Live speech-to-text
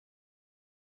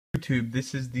YouTube,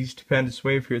 this is the Stupendous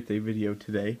Wave here with a video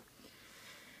today.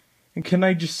 And can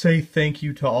I just say thank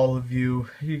you to all of you.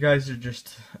 You guys are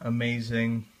just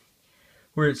amazing.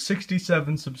 We're at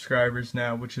 67 subscribers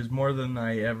now, which is more than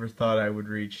I ever thought I would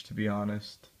reach, to be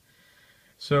honest.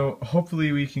 So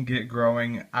hopefully we can get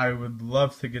growing. I would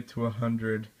love to get to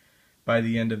 100 by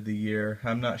the end of the year.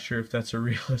 I'm not sure if that's a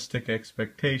realistic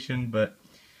expectation, but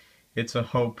it's a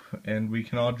hope, and we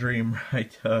can all dream,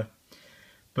 right?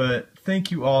 But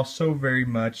thank you all so very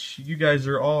much. You guys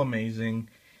are all amazing.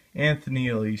 Anthony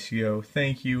Alicio,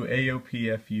 thank you.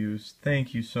 AOPFUs,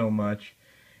 thank you so much.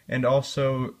 And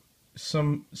also,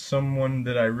 someone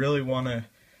that I really want to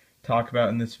talk about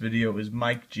in this video is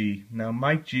MikeG. Now,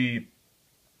 MikeG,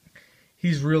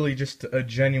 he's really just a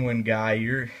genuine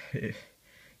guy.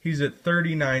 He's at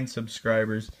 39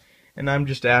 subscribers, and I'm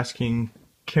just asking,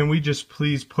 can we just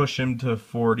please push him to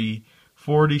 40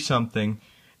 something?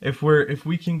 If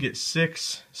we can get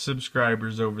 6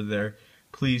 subscribers over there,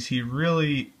 please. He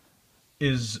really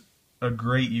is a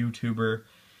great YouTuber.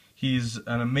 He's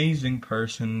an amazing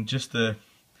person.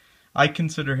 I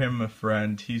consider him a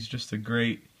friend. He's a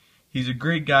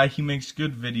great guy. He makes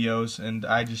good videos, and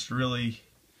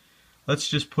let's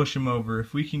just push him over.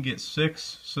 If we can get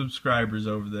 6 subscribers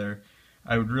over there,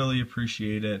 I would really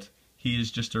appreciate it. He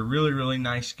is just a really, really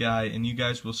nice guy, and you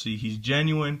guys will see he's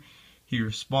genuine. He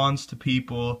responds to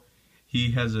people.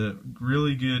 He's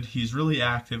really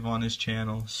active on his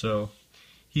channel. So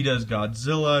he does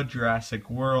Godzilla, Jurassic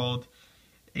World,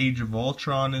 Age of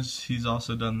Ultron, he's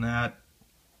also done that.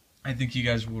 I think you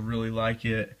guys will really like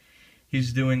it.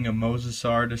 He's doing a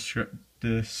Mosasaur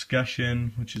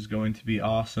discussion, which is going to be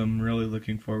awesome. Really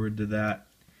looking forward to that.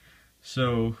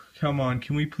 So come on,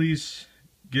 can we please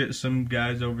get some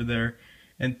guys over there?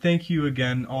 And thank you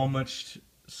again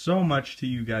so much to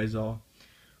you guys all.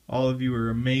 All of you are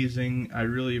amazing. I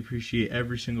really appreciate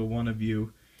every single one of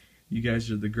you. You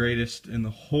guys are the greatest in the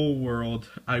whole world.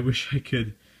 I wish I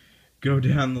could go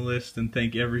down the list and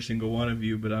thank every single one of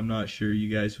you, but I'm not sure you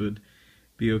guys would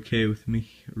be okay with me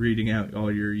reading out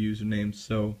all your usernames.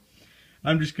 So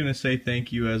I'm just going to say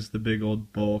thank you as the big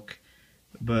old bulk,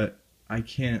 but I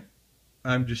can't.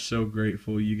 I'm just so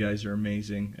grateful. You guys are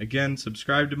amazing. Again,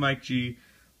 subscribe to MikeG.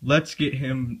 Let's get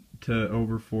him to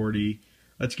over 40.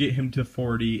 Let's get him to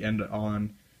 40 and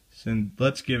on. And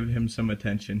let's give him some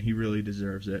attention. He really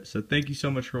deserves it. So thank you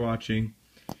so much for watching.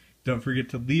 Don't forget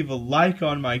to leave a like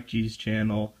on MikeG's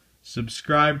channel,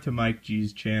 subscribe to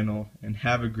MikeG's channel, and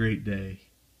have a great day.